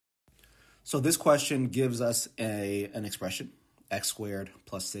So this question gives us an expression, x squared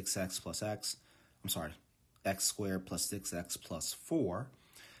plus 6x plus x. I'm sorry, x squared plus 6x plus 4.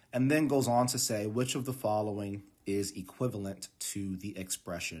 And then goes on to say which of the following is equivalent to the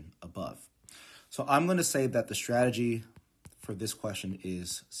expression above. So I'm going to say that the strategy for this question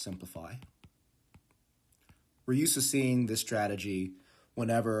is simplify. We're used to seeing this strategy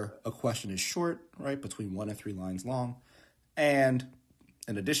whenever a question is short, right, between 1 and 3 lines long, and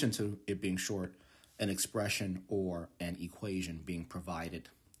in addition to it being short, an expression or an equation being provided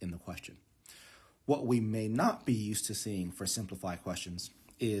in the question. What we may not be used to seeing for simplified questions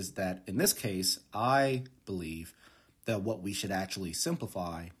is that in this case, I believe that what we should actually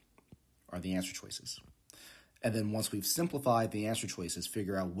simplify are the answer choices. And then once we've simplified the answer choices,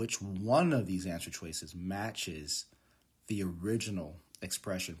 figure out which one of these answer choices matches the original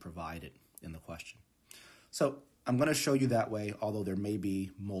expression provided in the question. So I'm going to show you that way, although there may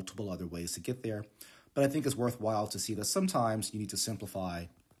be multiple other ways to get there. But I think it's worthwhile to see that sometimes you need to simplify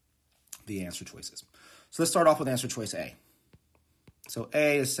the answer choices. So let's start off with answer choice A. So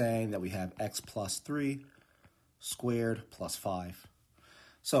A is saying that we have x plus 3 squared plus 5.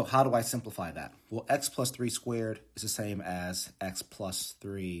 So how do I simplify that? Well, x plus 3 squared is the same as x plus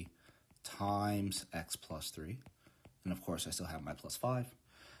 3 times x plus 3. And of course, I still have my plus 5.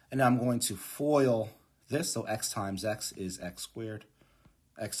 And now I'm going to FOIL this. So x times x is x squared.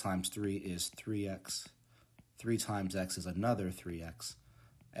 X times 3 is 3x. 3 times x is another 3x.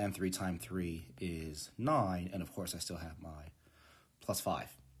 And 3 times 3 is 9. And of course, I still have my plus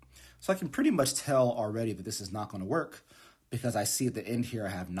 5. So I can pretty much tell already that this is not going to work because I see at the end here I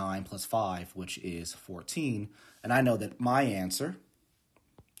have 9 plus 5, which is 14. And I know that my answer,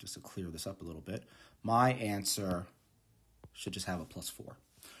 just to clear this up a little bit, my answer should just have a plus 4.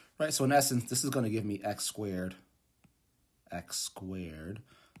 Right? So in essence, this is going to give me x squared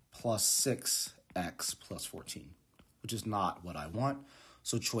plus 6x plus 14, which is not what I want.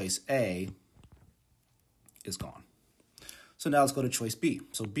 So choice A is gone. So now let's go to choice B.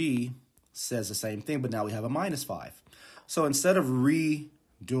 So B says the same thing, but now we have a minus 5. So instead of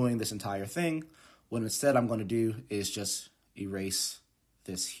redoing this entire thing, what instead I'm going to do is just erase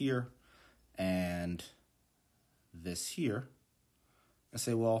this here and this here and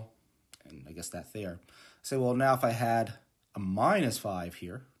say, well, and I guess that there. Say, well, now if I had a minus 5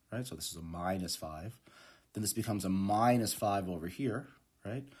 here, right? So this is a minus 5. Then this becomes a minus 5 over here,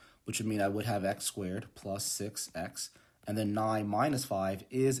 right? Which would mean I would have x squared plus 6x. And then 9 minus 5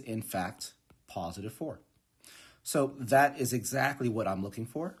 is, in fact, positive 4. So that is exactly what I'm looking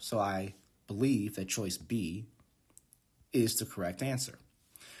for. So I believe that choice B is the correct answer.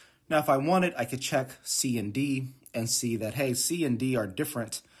 Now, if I wanted, I could check C and D and see that, hey, C and D are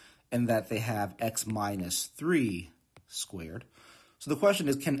different in that they have x minus 3 squared. So the question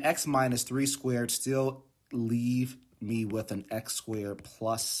is, can x minus 3 squared still leave me with an x squared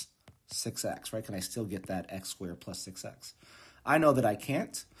plus 6x, right? Can I still get that x squared plus 6x? I know that I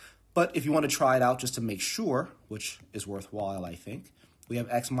can't, but if you want to try it out just to make sure, which is worthwhile, I think, we have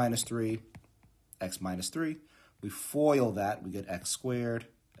x minus 3, x minus 3. We FOIL that, we get x squared,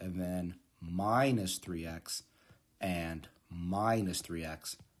 and then minus 3x, and minus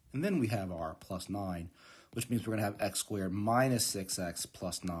 3x. And then we have our plus 9, which means we're going to have x squared minus 6x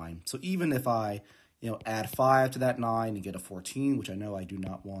plus 9. So even if I add 5 to that 9 and get a 14, which I know I do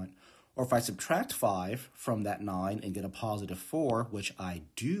not want, or if I subtract 5 from that 9 and get a positive 4, which I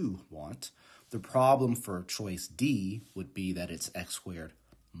do want, the problem for choice D would be that it's x squared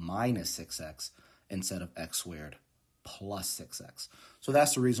minus 6x instead of x squared plus 6x. So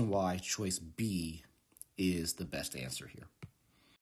that's the reason why choice B is the best answer here.